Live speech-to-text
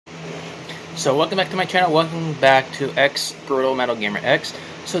So welcome back to my channel, welcome back to X Brutal Metal Gamer X.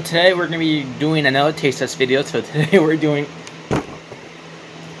 So today we're going to be doing another taste test video. So today we're doing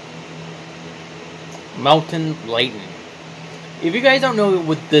Mountain Lightning. If you guys don't know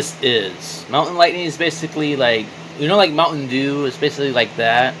what this is, Mountain Lightning is basically like, you know, like Mountain Dew, it's basically like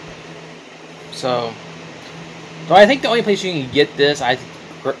that. So I think the only place you can get this, I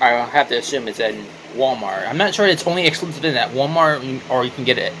have to assume it's at Walmart. I'm not sure it's only exclusive in at Walmart or you can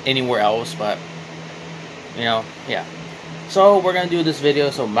get it anywhere else, but you know, yeah. So we're gonna do this video.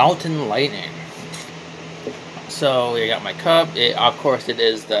 So Mountain Lightning. So I got my cup. Of course, it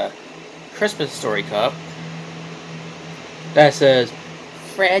is the Christmas Story cup that says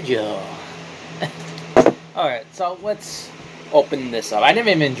fragile. All right, so let's open this up. I didn't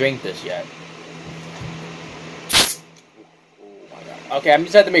even drink this yet. Okay, I'm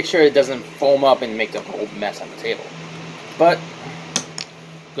just have to make sure it doesn't foam up and make a whole mess on the table. But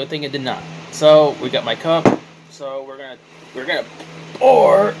good thing it did not. So we got my cup. So we're gonna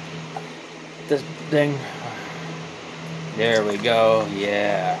pour this thing. There we go.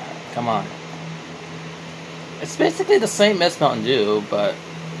 Yeah, come on. It's basically the same as Mountain Dew, but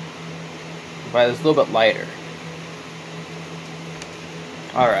it's a little bit lighter.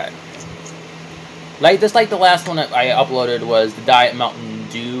 All right. Just like the last one that I uploaded was the Diet Mountain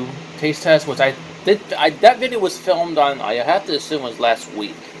Dew taste test, which I did. That video was filmed on, I have to assume, was last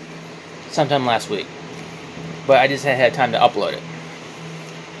week, sometime last week. But I just had time to upload it,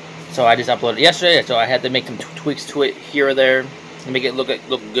 so I just uploaded it yesterday. So I had to make some tweaks to it here or there to make it look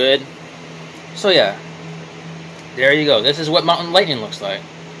good. So yeah, there you go. This is what Mountain Lightning looks like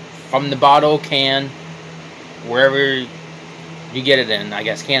from the bottle, can, wherever you get it in. I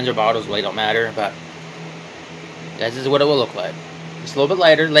guess cans or bottles really don't matter, but this is what it will look like. It's a little bit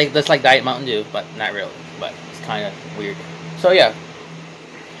lighter, just like Diet Mountain Dew, but not really. But it's kind of weird. So yeah,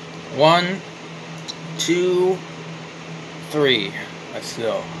 1, 2, 3. Let's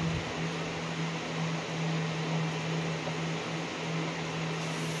go.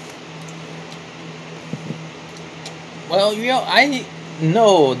 Well, you know, I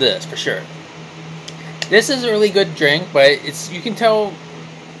know this for sure. This is a really good drink, but you can tell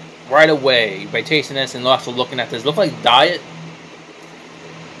right away by tasting this and also looking at this. It looks like Diet,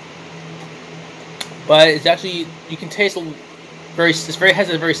 but it's actually, you can taste has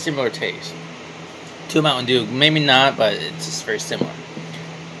a very similar taste to Mountain Dew. Maybe not, but it's just very similar.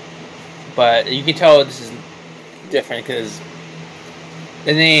 But you can tell this is different because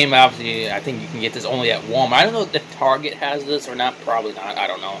the name, obviously, I think you can get this only at Walmart. I don't know if Target has this or not. Probably not. I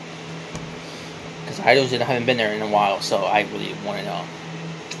don't know. Because I haven't been there in a while, so I really want to know.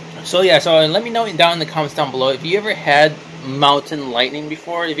 So yeah, so let me know down in the comments down below if you ever had Mountain Lightning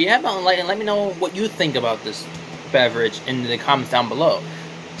before. If you have Mountain Lightning, let me know what you think about this beverage in the comments down below.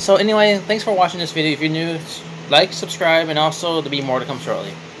 So anyway, thanks for watching this video. If you're new, like, subscribe, and also there'll be more to come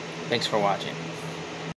shortly. Thanks for watching.